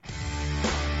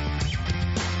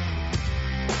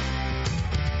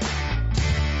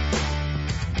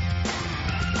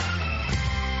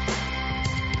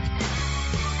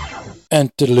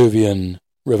Antediluvian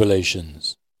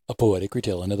Revelations, a poetic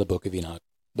retelling of the book of Enoch,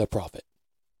 the prophet.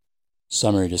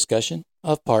 Summary discussion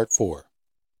of Part 4,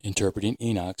 Interpreting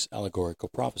Enoch's Allegorical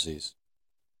Prophecies.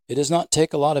 It does not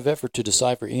take a lot of effort to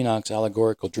decipher Enoch's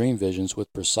allegorical dream visions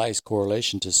with precise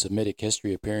correlation to Semitic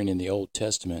history appearing in the Old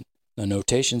Testament. The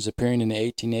notations appearing in the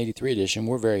 1883 edition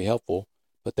were very helpful,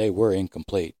 but they were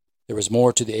incomplete. There was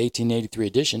more to the 1883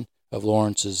 edition of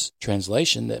Lawrence's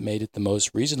translation that made it the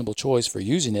most reasonable choice for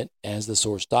using it as the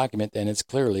source document than its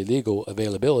clearly legal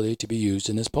availability to be used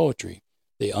in his poetry.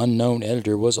 The unknown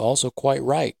editor was also quite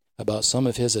right about some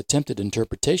of his attempted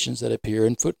interpretations that appear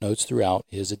in footnotes throughout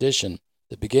his edition.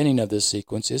 The beginning of this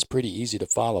sequence is pretty easy to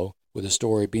follow, with the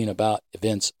story being about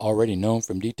events already known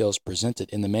from details presented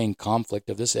in the main conflict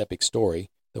of this epic story.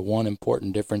 The one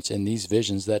important difference in these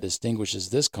visions that distinguishes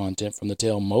this content from the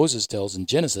tale Moses tells in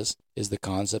Genesis is the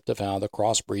concept of how the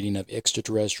crossbreeding of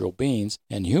extraterrestrial beings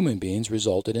and human beings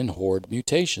resulted in horde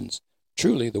mutations.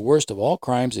 Truly, the worst of all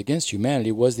crimes against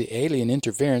humanity was the alien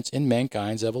interference in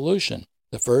mankind's evolution,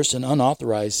 the first and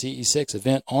unauthorized CE6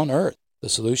 event on Earth. The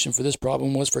solution for this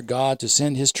problem was for God to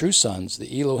send his true sons,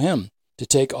 the Elohim, to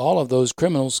take all of those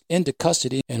criminals into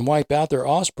custody and wipe out their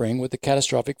offspring with the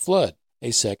catastrophic flood, a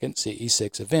second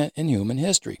CE6 event in human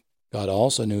history. God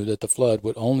also knew that the flood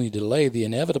would only delay the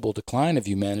inevitable decline of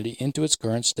humanity into its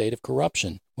current state of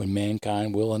corruption, when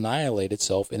mankind will annihilate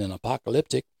itself in an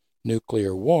apocalyptic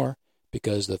nuclear war,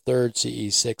 because the third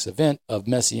CE6 event of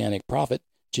Messianic prophet,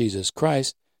 Jesus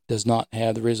Christ, does not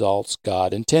have the results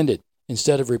God intended.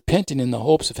 Instead of repenting in the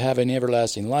hopes of having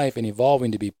everlasting life and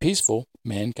evolving to be peaceful,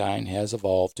 mankind has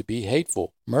evolved to be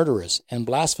hateful, murderous, and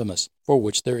blasphemous, for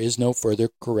which there is no further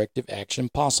corrective action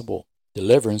possible.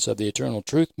 Deliverance of the eternal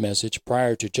truth message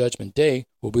prior to Judgment Day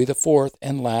will be the fourth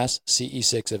and last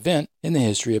CE6 event in the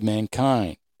history of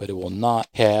mankind, but it will not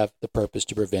have the purpose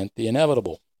to prevent the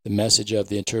inevitable. The message of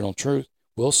the eternal truth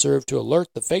will serve to alert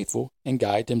the faithful and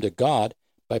guide them to God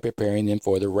by preparing them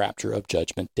for the rapture of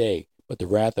Judgment Day. But the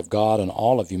wrath of God on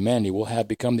all of humanity will have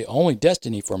become the only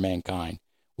destiny for mankind,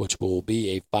 which will be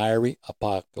a fiery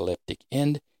apocalyptic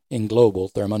end in global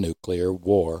thermonuclear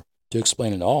war. To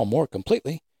explain it all more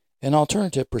completely, an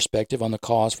alternative perspective on the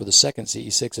cause for the second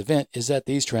CE6 event is that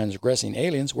these transgressing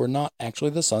aliens were not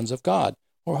actually the sons of God,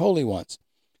 or holy ones.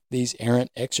 These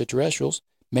errant extraterrestrials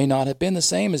may not have been the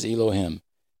same as Elohim,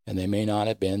 and they may not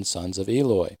have been sons of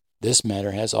Eloi. This matter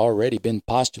has already been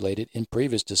postulated in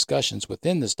previous discussions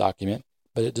within this document,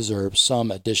 but it deserves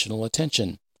some additional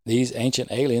attention. These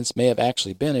ancient aliens may have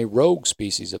actually been a rogue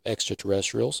species of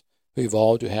extraterrestrials who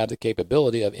evolved to have the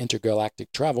capability of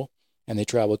intergalactic travel, and they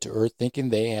traveled to Earth thinking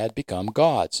they had become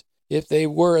gods. If they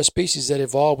were a species that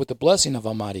evolved with the blessing of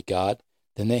Almighty God,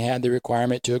 then they had the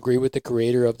requirement to agree with the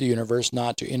Creator of the universe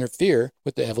not to interfere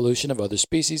with the evolution of other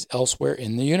species elsewhere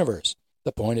in the universe.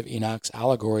 The point of Enoch's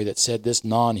allegory that said this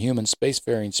non-human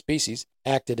spacefaring species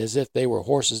acted as if they were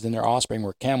horses and their offspring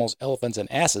were camels, elephants,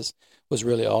 and asses was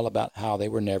really all about how they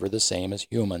were never the same as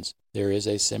humans. There is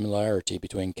a similarity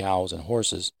between cows and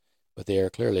horses, but they are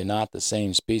clearly not the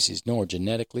same species nor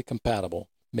genetically compatible.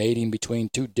 Mating between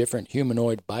two different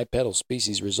humanoid bipedal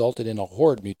species resulted in a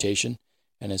horde mutation,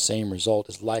 and the same result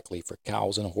is likely for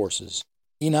cows and horses.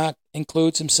 Enoch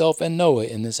includes himself and Noah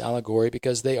in this allegory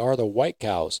because they are the white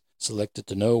cows, selected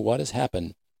to know what has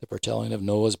happened. The foretelling of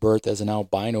Noah's birth as an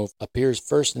albino appears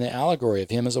first in the allegory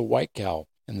of him as a white cow,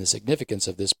 and the significance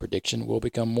of this prediction will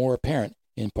become more apparent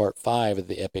in Part 5 of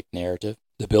the epic narrative.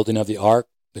 The building of the ark,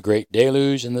 the great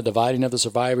deluge, and the dividing of the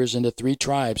survivors into 3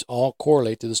 tribes all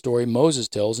correlate to the story Moses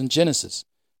tells in Genesis,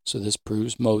 so this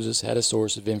proves Moses had a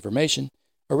source of information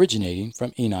originating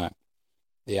from Enoch.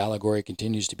 The allegory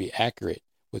continues to be accurate,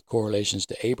 with correlations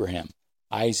to Abraham,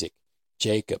 Isaac,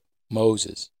 Jacob,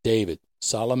 Moses, David,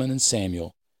 Solomon, and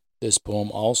Samuel. This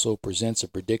poem also presents a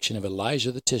prediction of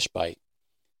Elijah the Tishbite.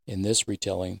 In this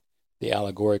retelling, the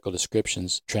allegorical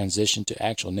descriptions transition to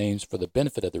actual names for the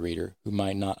benefit of the reader who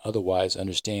might not otherwise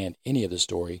understand any of the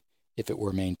story if it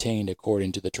were maintained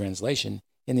according to the translation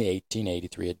in the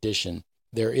 1883 edition.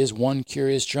 There is one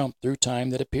curious jump through time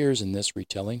that appears in this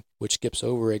retelling, which skips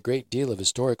over a great deal of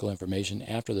historical information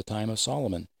after the time of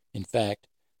Solomon. In fact,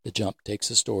 the jump takes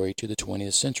the story to the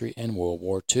 20th century and World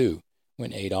War II,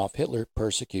 when Adolf Hitler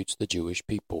persecutes the Jewish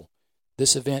people.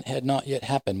 This event had not yet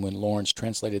happened when Lawrence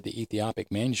translated the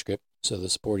Ethiopic manuscript, so the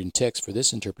supporting text for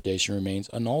this interpretation remains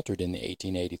unaltered in the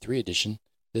 1883 edition.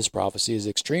 This prophecy is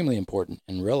extremely important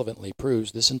and relevantly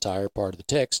proves this entire part of the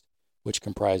text, which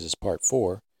comprises Part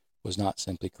 4, was not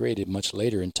simply created much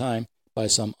later in time by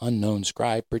some unknown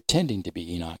scribe pretending to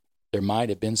be Enoch. There might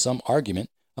have been some argument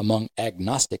among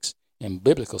agnostics and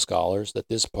biblical scholars that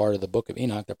this part of the book of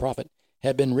Enoch the prophet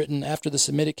had been written after the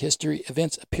Semitic history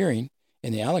events appearing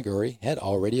in the allegory had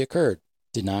already occurred.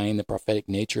 Denying the prophetic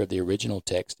nature of the original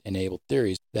text enabled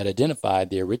theories that identified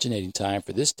the originating time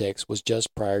for this text was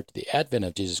just prior to the advent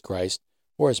of Jesus Christ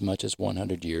or as much as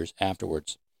 100 years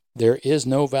afterwards. There is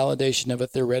no validation of a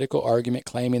theoretical argument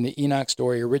claiming the Enoch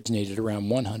story originated around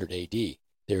 100 AD.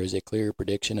 There is a clear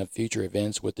prediction of future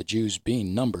events with the Jews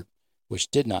being numbered,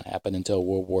 which did not happen until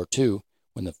World War II,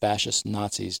 when the fascist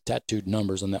Nazis tattooed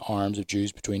numbers on the arms of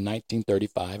Jews between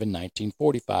 1935 and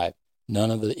 1945.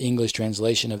 None of the English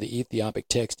translation of the Ethiopic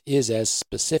text is as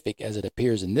specific as it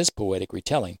appears in this poetic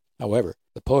retelling. However,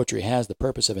 the poetry has the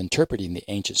purpose of interpreting the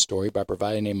ancient story by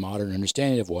providing a modern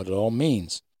understanding of what it all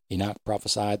means. Enoch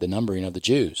prophesied the numbering of the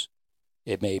Jews.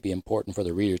 It may be important for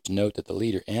the reader to note that the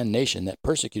leader and nation that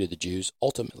persecuted the Jews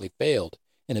ultimately failed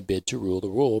in a bid to rule the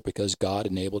world because God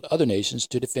enabled other nations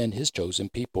to defend his chosen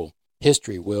people.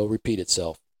 History will repeat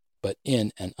itself, but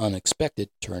in an unexpected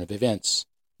turn of events.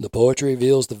 The poetry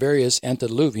reveals the various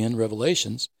antediluvian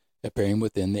revelations appearing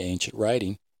within the ancient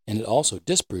writing, and it also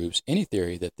disproves any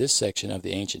theory that this section of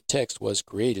the ancient text was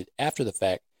created after the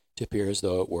fact to appear as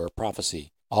though it were a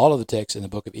prophecy. All of the text in the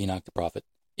book of Enoch the prophet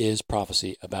is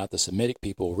prophecy about the Semitic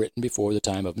people written before the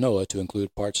time of Noah, to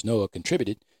include parts Noah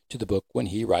contributed to the book when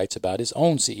he writes about his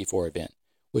own CE4 event,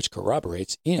 which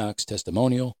corroborates Enoch's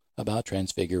testimonial about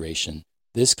transfiguration.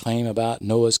 This claim about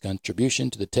Noah's contribution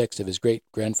to the text of his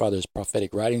great-grandfather's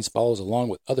prophetic writings follows along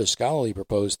with other scholarly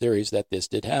proposed theories that this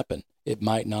did happen. It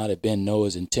might not have been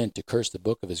Noah's intent to curse the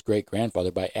book of his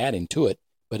great-grandfather by adding to it,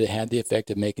 but it had the effect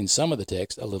of making some of the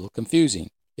text a little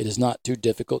confusing. It is not too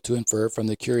difficult to infer from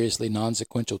the curiously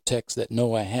non-sequential text that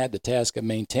Noah had the task of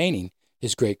maintaining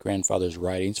his great-grandfather's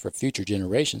writings for future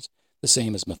generations, the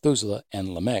same as Methuselah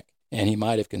and Lamech, and he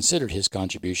might have considered his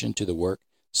contribution to the work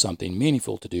something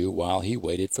meaningful to do while he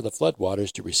waited for the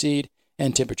floodwaters to recede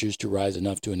and temperatures to rise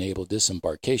enough to enable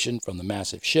disembarkation from the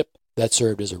massive ship that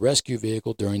served as a rescue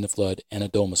vehicle during the flood and a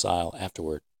domicile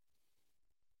afterward.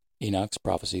 Enoch's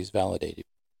prophecies validated.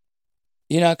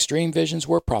 Enoch's dream visions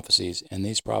were prophecies, and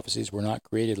these prophecies were not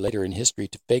created later in history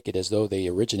to fake it as though they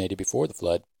originated before the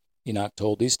flood. Enoch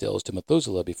told these tales to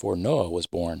Methuselah before Noah was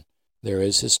born. There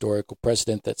is historical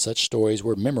precedent that such stories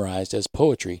were memorized as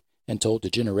poetry and told to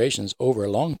generations over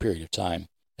a long period of time.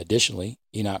 Additionally,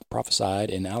 Enoch prophesied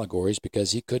in allegories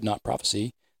because he could not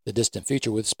prophesy the distant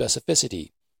future with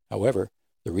specificity. However,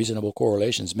 the reasonable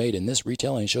correlations made in this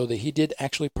retelling show that he did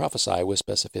actually prophesy with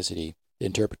specificity. The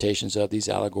interpretations of these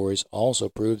allegories also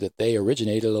prove that they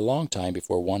originated a long time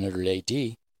before 100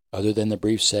 AD, other than the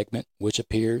brief segment which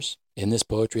appears in this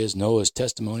poetry as Noah's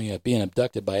testimony of being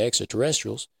abducted by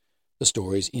extraterrestrials. The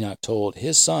stories Enoch told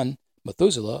his son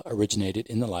Methuselah originated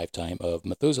in the lifetime of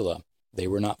Methuselah. They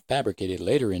were not fabricated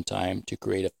later in time to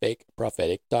create a fake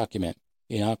prophetic document.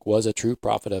 Enoch was a true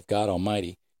prophet of God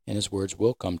Almighty, and his words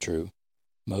will come true.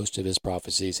 Most of his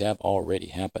prophecies have already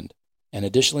happened. An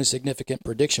additionally significant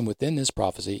prediction within this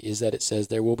prophecy is that it says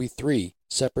there will be 3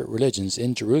 separate religions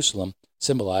in Jerusalem,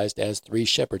 symbolized as 3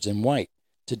 shepherds in white.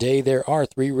 Today there are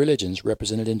 3 religions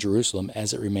represented in Jerusalem,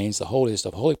 as it remains the holiest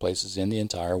of holy places in the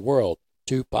entire world.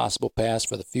 2 possible paths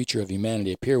for the future of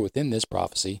humanity appear within this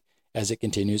prophecy as it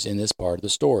continues in this part of the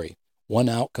story. One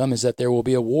outcome is that there will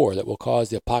be a war that will cause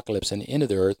the apocalypse and the end of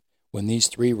the earth when these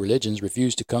 3 religions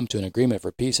refuse to come to an agreement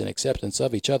for peace and acceptance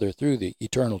of each other through the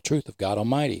eternal truth of God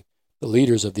Almighty. The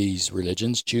leaders of these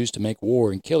religions choose to make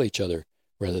war and kill each other,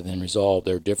 rather than resolve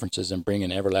their differences and bring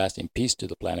an everlasting peace to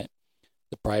the planet.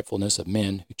 The pridefulness of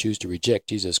men who choose to reject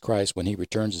Jesus Christ when he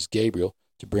returns as Gabriel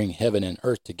to bring heaven and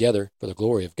earth together for the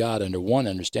glory of God under one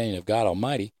understanding of God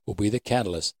Almighty will be the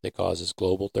catalyst that causes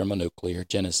global thermonuclear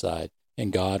genocide,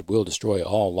 and God will destroy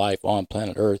all life on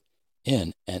planet Earth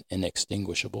in an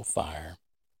inextinguishable fire.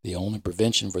 The only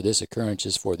prevention for this occurrence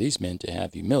is for these men to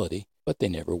have humility, but they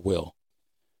never will.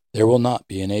 There will not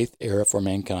be an 8th era for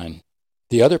mankind.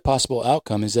 The other possible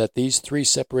outcome is that these 3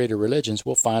 separated religions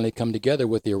will finally come together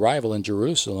with the arrival in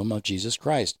Jerusalem of Jesus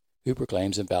Christ, who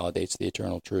proclaims and validates the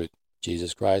eternal truth.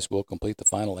 Jesus Christ will complete the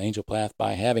final angel path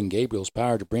by having Gabriel's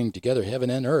power to bring together heaven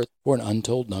and earth for an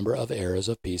untold number of eras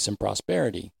of peace and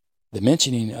prosperity. The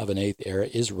mentioning of an 8th era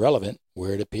is relevant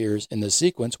where it appears in the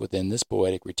sequence within this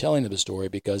poetic retelling of the story,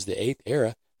 because the 8th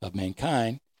era of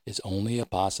mankind is only a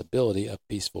possibility of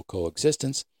peaceful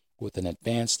coexistence with an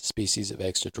advanced species of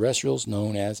extraterrestrials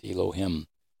known as Elohim.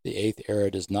 The 8th era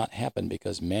does not happen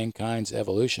because mankind's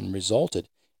evolution resulted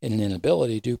in an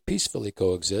inability to peacefully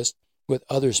coexist with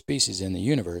other species in the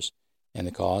universe, and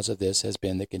the cause of this has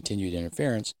been the continued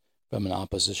interference from an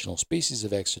oppositional species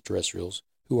of extraterrestrials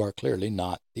who are clearly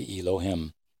not the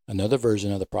Elohim. Another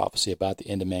version of the prophecy about the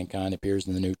end of mankind appears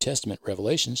in the New Testament,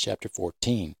 Revelation chapter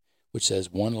 14, which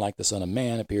says, "One like the Son of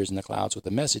Man appears in the clouds with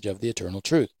the message of the eternal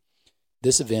truth."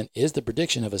 This event is the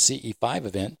prediction of a CE5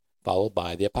 event followed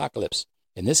by the apocalypse.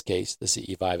 In this case, the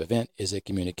CE5 event is a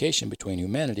communication between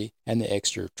humanity and the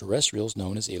extraterrestrials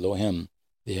known as Elohim.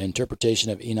 The interpretation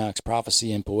of Enoch's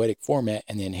prophecy in poetic format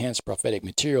and the enhanced prophetic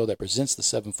material that presents the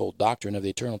sevenfold doctrine of the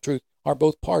eternal truth are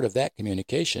both part of that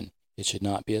communication. It should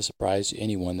not be a surprise to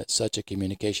anyone that such a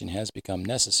communication has become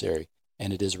necessary,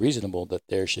 and it is reasonable that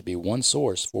there should be one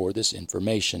source for this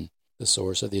information. The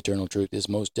source of the eternal truth is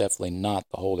most definitely not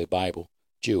the Holy Bible,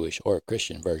 Jewish or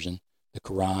Christian version, the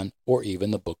Quran, or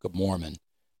even the Book of Mormon.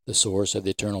 The source of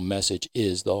the eternal message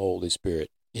is the Holy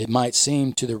Spirit. It might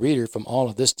seem to the reader from all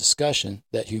of this discussion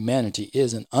that humanity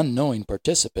is an unknowing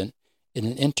participant in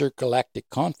an intergalactic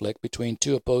conflict between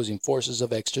two opposing forces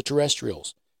of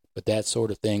extraterrestrials, but that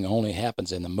sort of thing only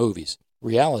happens in the movies.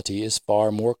 Reality is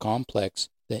far more complex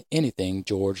than anything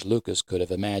George Lucas could have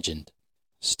imagined.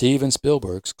 Steven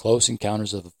Spielberg's Close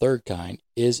Encounters of the Third Kind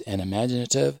is an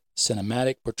imaginative,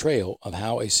 cinematic portrayal of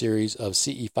how a series of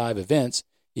CE5 events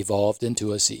evolved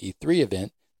into a CE3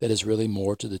 event that is really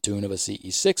more to the tune of a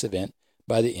CE6 event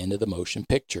by the end of the motion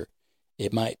picture.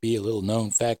 It might be a little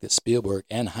known fact that Spielberg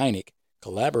and Hynek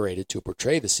collaborated to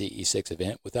portray the CE6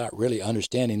 event without really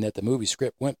understanding that the movie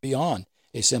script went beyond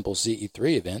a simple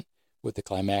CE3 event with the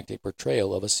climactic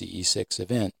portrayal of a CE6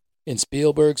 event. In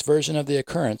Spielberg's version of the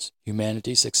occurrence,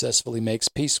 humanity successfully makes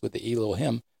peace with the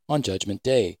Elohim on Judgment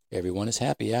Day. Everyone is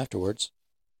happy afterwards,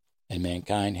 and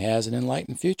mankind has an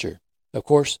enlightened future. Of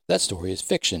course, that story is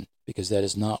fiction, because that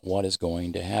is not what is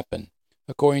going to happen.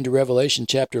 According to Revelation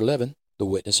chapter 11, the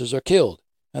witnesses are killed,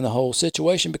 and the whole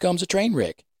situation becomes a train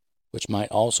wreck, which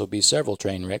might also be several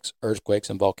train wrecks, earthquakes,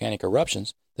 and volcanic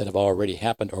eruptions that have already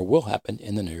happened or will happen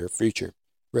in the near future.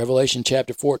 Revelation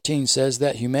chapter 14 says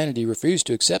that humanity refused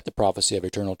to accept the prophecy of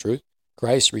eternal truth.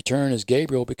 Christ's return as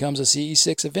Gabriel becomes a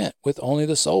CE6 event, with only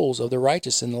the souls of the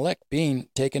righteous and elect being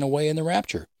taken away in the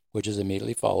rapture, which is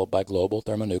immediately followed by global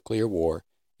thermonuclear war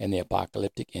and the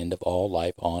apocalyptic end of all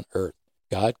life on earth.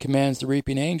 God commands the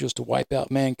reaping angels to wipe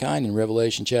out mankind in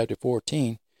Revelation chapter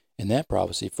 14, and that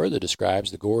prophecy further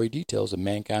describes the gory details of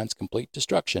mankind's complete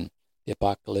destruction. The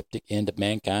apocalyptic end of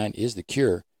mankind is the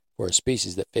cure for a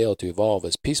species that failed to evolve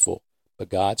as peaceful, but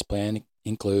God's plan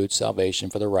includes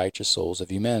salvation for the righteous souls of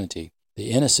humanity.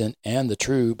 The innocent and the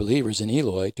true believers in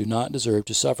Eloi do not deserve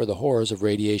to suffer the horrors of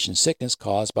radiation sickness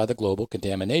caused by the global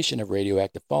contamination of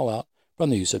radioactive fallout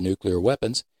from the use of nuclear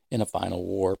weapons in a final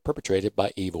war perpetrated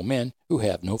by evil men who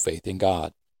have no faith in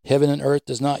God. Heaven and earth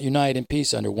does not unite in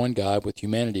peace under one God, with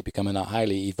humanity becoming a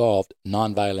highly evolved,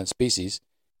 non-violent species,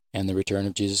 and the return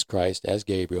of Jesus Christ as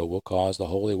Gabriel will cause the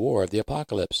holy war of the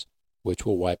apocalypse, which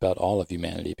will wipe out all of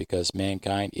humanity because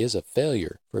mankind is a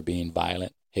failure for being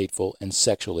violent, hateful, and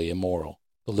sexually immoral.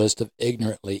 The list of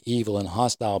ignorantly evil and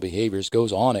hostile behaviors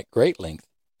goes on at great length.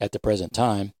 At the present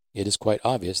time, it is quite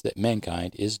obvious that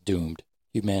mankind is doomed.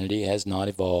 Humanity has not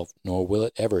evolved, nor will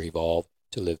it ever evolve,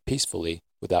 to live peacefully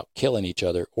without killing each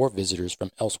other or visitors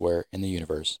from elsewhere in the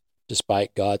universe.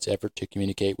 Despite God's effort to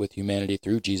communicate with humanity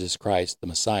through Jesus Christ, the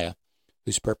Messiah,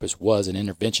 whose purpose was an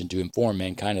intervention to inform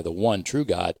mankind of the one true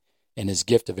God and his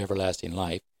gift of everlasting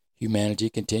life,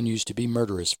 humanity continues to be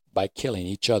murderous by killing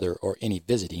each other or any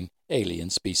visiting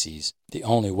alien species. The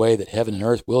only way that heaven and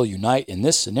earth will unite in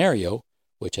this scenario,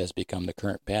 which has become the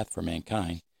current path for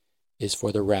mankind, is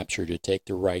for the rapture to take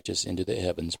the righteous into the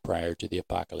heavens prior to the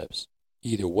apocalypse.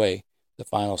 Either way, the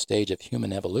final stage of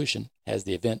human evolution has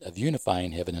the event of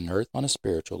unifying heaven and earth on a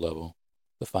spiritual level.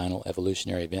 The final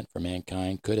evolutionary event for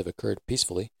mankind could have occurred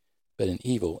peacefully, but an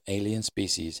evil alien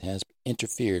species has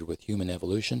interfered with human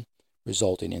evolution,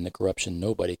 resulting in the corruption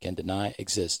nobody can deny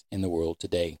exists in the world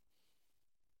today.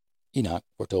 Enoch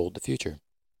foretold the future.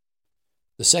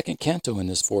 The second canto in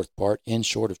this fourth part ends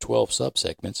short of 12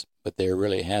 subsegments, but there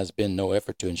really has been no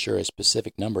effort to ensure a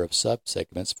specific number of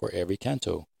subsegments for every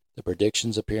canto. The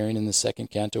predictions appearing in the second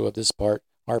canto of this part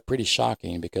are pretty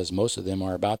shocking because most of them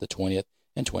are about the 20th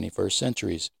and 21st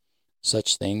centuries.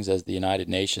 Such things as the United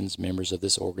Nations, members of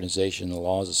this organization, and the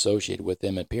laws associated with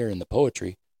them appear in the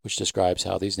poetry, which describes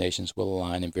how these nations will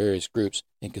align in various groups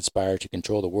and conspire to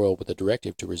control the world with a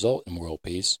directive to result in world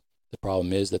peace. The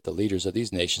problem is that the leaders of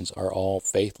these nations are all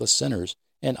faithless sinners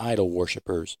and idol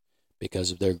worshippers.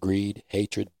 Because of their greed,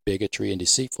 hatred, bigotry, and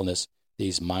deceitfulness,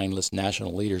 these mindless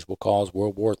national leaders will cause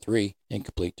World War III and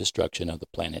complete destruction of the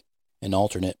planet. An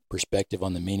alternate perspective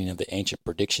on the meaning of the ancient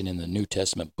prediction in the New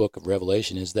Testament book of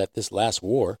Revelation is that this last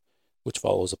war, which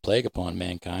follows a plague upon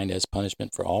mankind as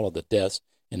punishment for all of the deaths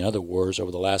in other wars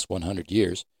over the last 100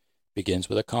 years, begins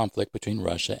with a conflict between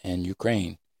Russia and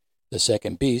Ukraine. The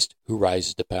second beast, who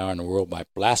rises to power in the world by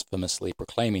blasphemously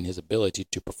proclaiming his ability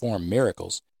to perform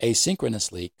miracles,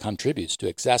 asynchronously contributes to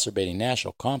exacerbating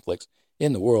national conflicts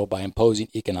in the world by imposing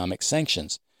economic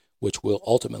sanctions, which will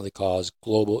ultimately cause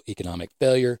global economic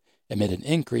failure amid an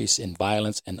increase in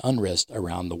violence and unrest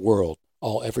around the world.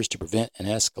 All efforts to prevent an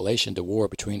escalation to war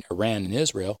between Iran and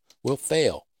Israel will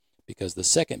fail, because the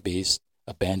second beast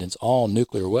abandons all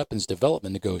nuclear weapons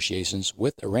development negotiations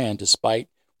with Iran despite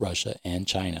Russia and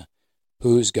China,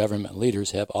 whose government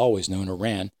leaders have always known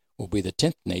Iran will be the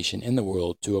 10th nation in the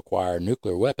world to acquire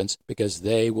nuclear weapons because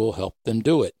they will help them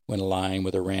do it when allying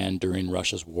with Iran during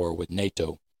Russia's war with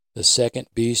NATO. The second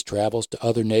beast travels to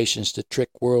other nations to trick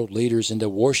world leaders into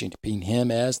worshiping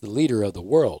him as the leader of the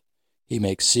world. He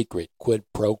makes secret quid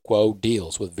pro quo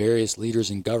deals with various leaders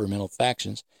and governmental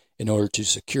factions in order to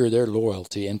secure their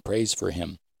loyalty and praise for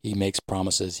him. He makes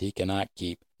promises he cannot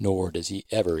keep, nor does he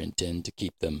ever intend to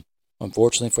keep them.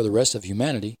 Unfortunately for the rest of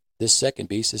humanity, this second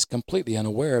beast is completely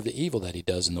unaware of the evil that he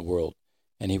does in the world,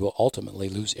 and he will ultimately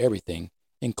lose everything,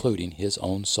 including his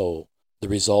own soul. The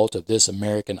result of this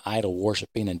American idol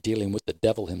worshiping and dealing with the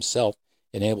devil himself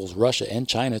enables Russia and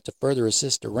China to further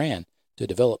assist Iran to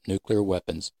develop nuclear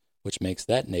weapons, which makes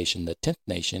that nation the 10th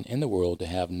nation in the world to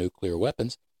have nuclear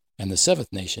weapons and the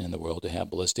 7th nation in the world to have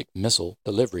ballistic missile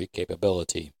delivery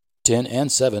capability. 10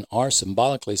 and 7 are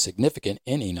symbolically significant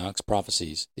in Enoch's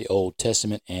prophecies, the Old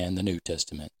Testament and the New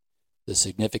Testament. The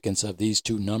significance of these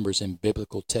two numbers in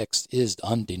biblical texts is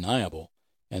undeniable,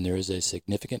 and there is a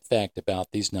significant fact about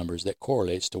these numbers that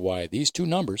correlates to why these two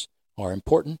numbers are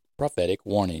important prophetic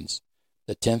warnings.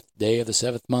 The 10th day of the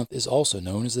 7th month is also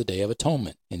known as the Day of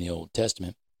Atonement in the Old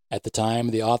Testament. At the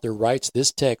time the author writes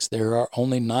this text, there are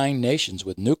only 9 nations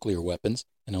with nuclear weapons,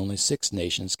 and only 6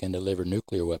 nations can deliver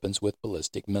nuclear weapons with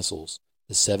ballistic missiles.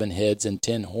 The 7 heads and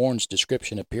 10 horns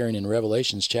description appearing in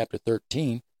Revelation chapter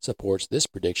 13 supports this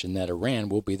prediction that Iran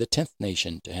will be the 10th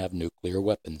nation to have nuclear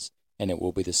weapons, and it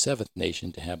will be the 7th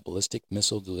nation to have ballistic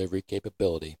missile delivery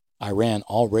capability. Iran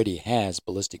already has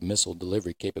ballistic missile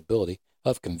delivery capability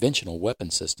of conventional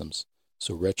weapon systems,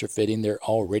 so retrofitting their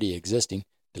already existing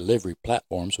delivery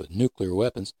platforms with nuclear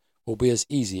weapons will be as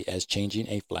easy as changing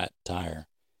a flat tire.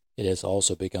 It has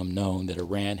also become known that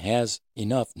Iran has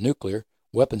enough nuclear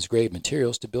weapons-grade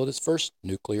materials to build its first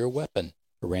nuclear weapon.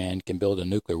 Iran can build a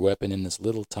nuclear weapon in as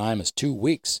little time as 2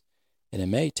 weeks, and it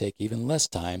may take even less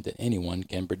time than anyone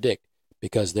can predict,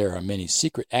 because there are many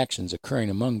secret actions occurring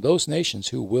among those nations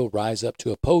who will rise up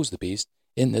to oppose the beast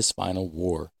in this final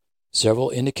war. Several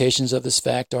indications of this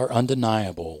fact are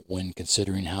undeniable when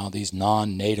considering how these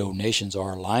non-NATO nations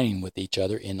are aligning with each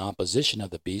other in opposition of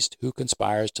the beast who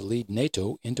conspires to lead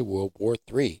NATO into World War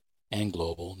III and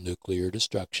global nuclear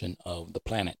destruction of the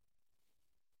planet.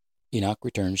 Enoch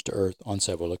returns to Earth on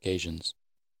several occasions.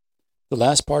 The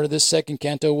last part of this second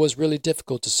canto was really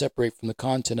difficult to separate from the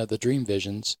content of the dream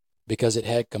visions because it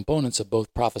had components of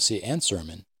both prophecy and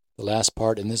sermon. The last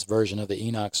part in this version of the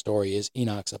Enoch story is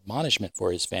Enoch's admonishment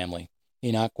for his family.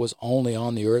 Enoch was only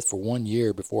on the earth for 1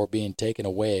 year before being taken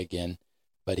away again,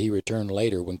 but he returned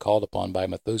later when called upon by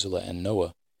Methuselah and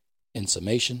Noah. In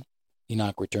summation,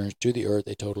 Enoch returns to the earth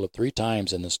a total of 3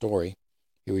 times in the story.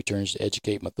 He returns to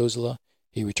educate Methuselah,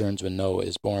 he returns when Noah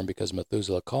is born because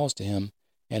Methuselah calls to him,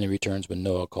 and he returns when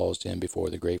Noah calls to him before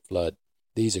the great flood.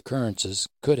 These occurrences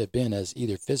could have been as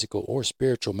either physical or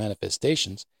spiritual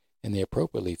manifestations, and they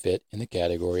appropriately fit in the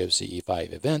category of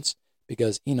CE5 events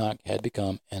because Enoch had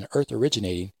become an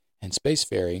earth-originating and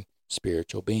spacefaring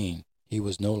spiritual being. He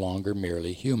was no longer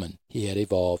merely human. He had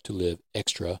evolved to live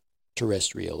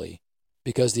extraterrestrially.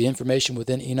 Because the information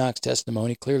within Enoch's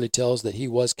testimony clearly tells that he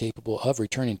was capable of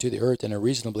returning to the earth in a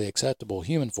reasonably acceptable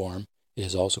human form, it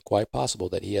is also quite possible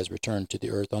that he has returned to the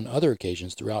earth on other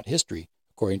occasions throughout history,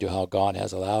 according to how God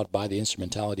has allowed by the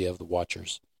instrumentality of the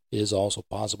Watchers. It is also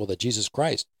possible that Jesus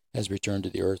Christ has returned to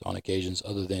the earth on occasions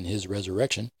other than his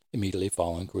resurrection immediately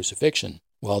following crucifixion.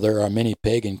 While there are many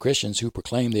pagan Christians who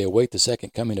proclaim they await the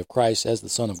second coming of Christ as the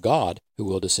Son of God, who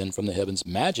will descend from the heavens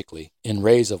magically in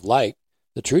rays of light,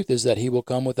 the truth is that he will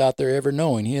come without their ever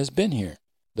knowing he has been here.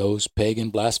 Those pagan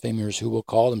blasphemers who will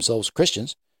call themselves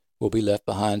Christians will be left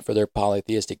behind for their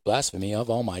polytheistic blasphemy of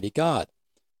Almighty God.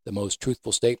 The most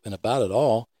truthful statement about it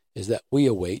all is that we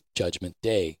await Judgment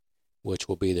Day, which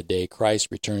will be the day Christ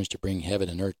returns to bring heaven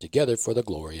and earth together for the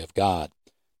glory of God.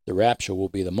 The rapture will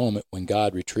be the moment when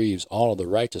God retrieves all of the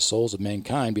righteous souls of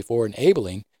mankind before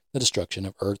enabling the destruction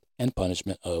of earth and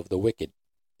punishment of the wicked,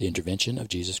 the intervention of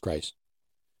Jesus Christ.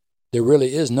 There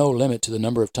really is no limit to the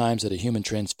number of times that a human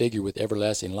transfigured with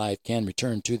everlasting life can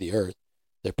return to the earth.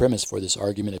 The premise for this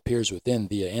argument appears within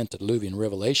the Antediluvian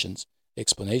revelations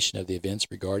explanation of the events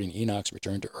regarding Enoch's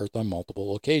return to earth on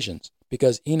multiple occasions.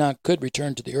 Because Enoch could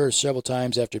return to the earth several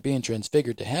times after being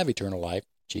transfigured to have eternal life,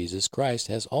 Jesus Christ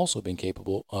has also been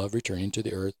capable of returning to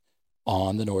the earth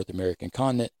on the North American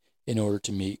continent in order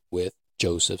to meet with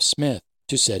Joseph Smith,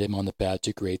 to set him on the path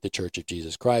to create the Church of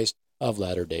Jesus Christ of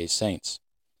Latter-day Saints.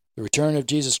 The return of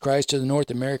Jesus Christ to the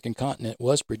North American continent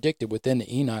was predicted within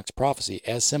the Enoch's prophecy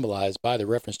as symbolized by the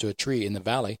reference to a tree in the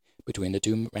valley between the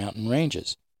two mountain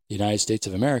ranges. The United States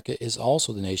of America is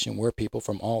also the nation where people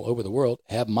from all over the world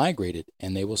have migrated,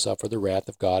 and they will suffer the wrath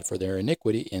of God for their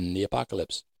iniquity in the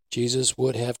apocalypse. Jesus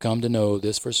would have come to know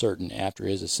this for certain after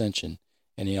his ascension,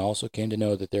 and he also came to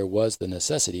know that there was the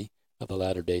necessity of the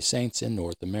Latter-day Saints in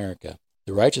North America.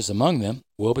 The righteous among them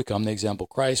will become the example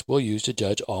Christ will use to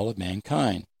judge all of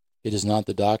mankind. It is not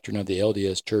the doctrine of the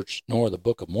LDS Church nor the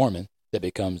Book of Mormon that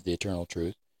becomes the eternal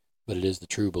truth, but it is the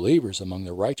true believers among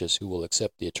the righteous who will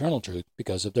accept the eternal truth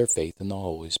because of their faith in the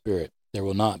Holy Spirit. There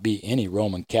will not be any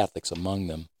Roman Catholics among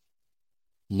them.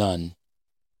 None.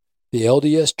 The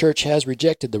LDS Church has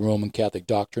rejected the Roman Catholic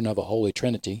doctrine of a Holy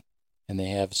Trinity, and they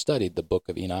have studied the Book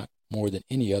of Enoch more than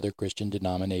any other Christian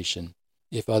denomination.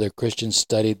 If other Christians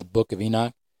studied the Book of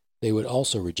Enoch, they would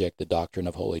also reject the doctrine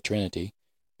of Holy Trinity,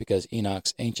 because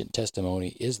Enoch's ancient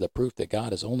testimony is the proof that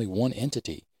God is only one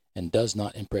entity and does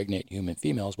not impregnate human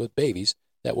females with babies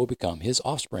that will become his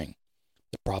offspring.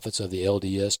 The prophets of the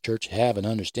LDS Church have an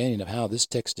understanding of how this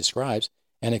text describes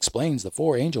and explains the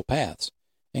four angel paths,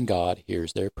 and God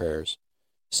hears their prayers.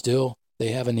 Still,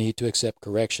 they have a need to accept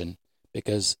correction,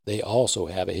 because they also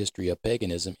have a history of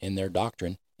paganism in their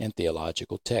doctrine and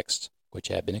theological texts, which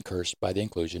have been accursed by the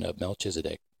inclusion of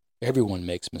Melchizedek. Everyone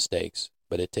makes mistakes,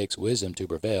 but it takes wisdom to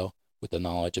prevail with the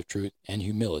knowledge of truth and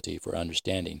humility for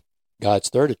understanding. God's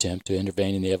third attempt to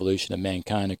intervene in the evolution of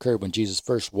mankind occurred when Jesus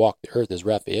first walked the earth as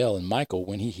Raphael and Michael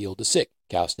when he healed the sick,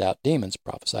 cast out demons,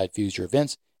 prophesied future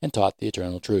events, and taught the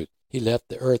eternal truth. He left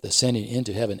the earth ascending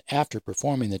into heaven after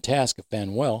performing the task of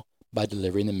Phanuel by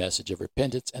delivering the message of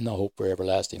repentance and the hope for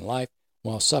everlasting life,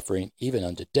 while suffering even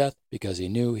unto death, because he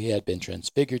knew he had been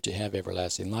transfigured to have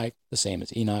everlasting life, the same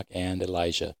as Enoch and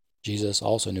Elijah. Jesus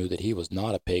also knew that he was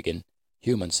not a pagan,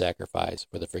 human sacrifice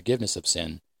for the forgiveness of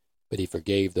sin, but he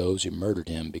forgave those who murdered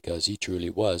him because he truly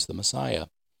was the Messiah.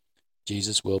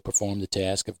 Jesus will perform the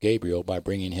task of Gabriel by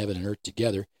bringing heaven and earth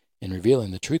together and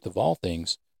revealing the truth of all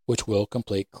things, which will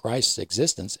complete Christ's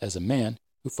existence as a man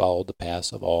who followed the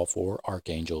paths of all four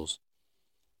archangels.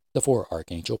 The four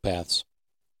archangel paths.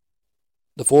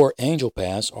 The four angel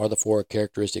paths are the four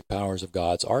characteristic powers of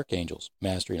God's archangels.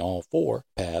 Mastering all four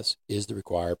paths is the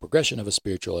required progression of a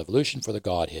spiritual evolution for the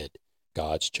Godhead,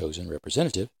 God's chosen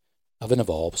representative of an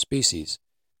evolved species.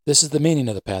 This is the meaning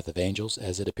of the path of angels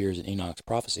as it appears in Enoch's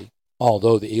prophecy.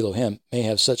 Although the Elohim may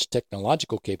have such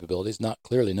technological capabilities not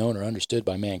clearly known or understood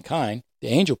by mankind, the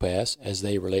angel paths, as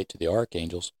they relate to the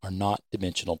archangels, are not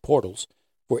dimensional portals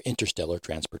for interstellar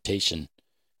transportation.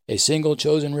 A single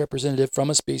chosen representative from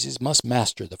a species must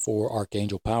master the four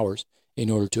archangel powers in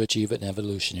order to achieve an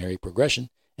evolutionary progression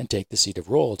and take the seat of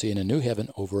royalty in a new heaven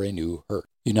over a new earth.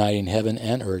 Uniting heaven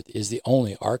and earth is the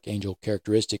only archangel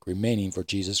characteristic remaining for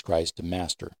Jesus Christ to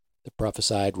master. The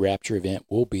prophesied rapture event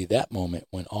will be that moment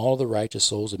when all the righteous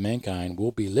souls of mankind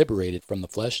will be liberated from the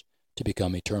flesh to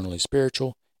become eternally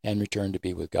spiritual and return to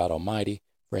be with God Almighty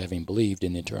for having believed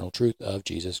in the eternal truth of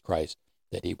Jesus Christ,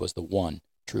 that he was the one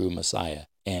true Messiah,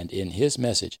 and in his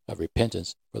message of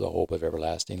repentance for the hope of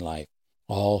everlasting life.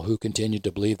 All who continue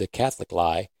to believe the Catholic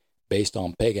lie, based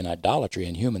on pagan idolatry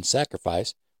and human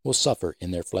sacrifice, will suffer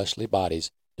in their fleshly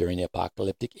bodies during the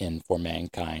apocalyptic end for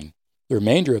mankind. The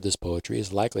remainder of this poetry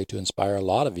is likely to inspire a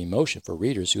lot of emotion for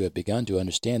readers who have begun to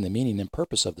understand the meaning and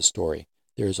purpose of the story.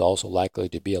 There is also likely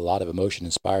to be a lot of emotion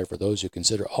inspired for those who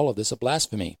consider all of this a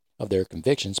blasphemy of their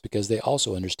convictions because they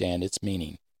also understand its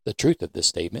meaning. The truth of this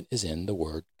statement is in the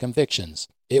word convictions.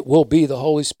 It will be the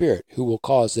Holy Spirit who will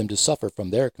cause them to suffer from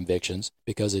their convictions,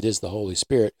 because it is the Holy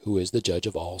Spirit who is the judge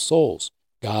of all souls.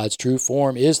 God's true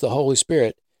form is the Holy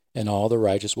Spirit, and all the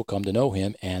righteous will come to know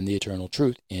him and the eternal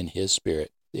truth in his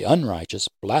Spirit. The unrighteous,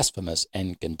 blasphemous,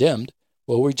 and condemned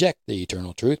will reject the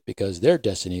eternal truth because their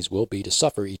destinies will be to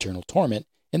suffer eternal torment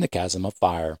in the chasm of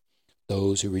fire.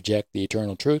 Those who reject the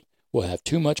eternal truth will have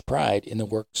too much pride in the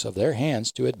works of their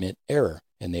hands to admit error,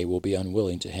 and they will be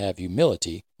unwilling to have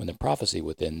humility when the prophecy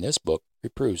within this book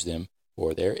reproves them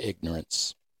for their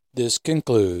ignorance. This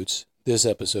concludes this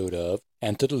episode of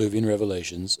Antediluvian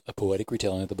Revelations, a poetic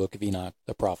retelling of the book of Enoch,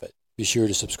 the prophet. Be sure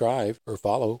to subscribe or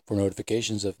follow for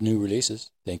notifications of new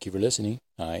releases. Thank you for listening.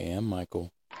 I am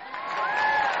Michael.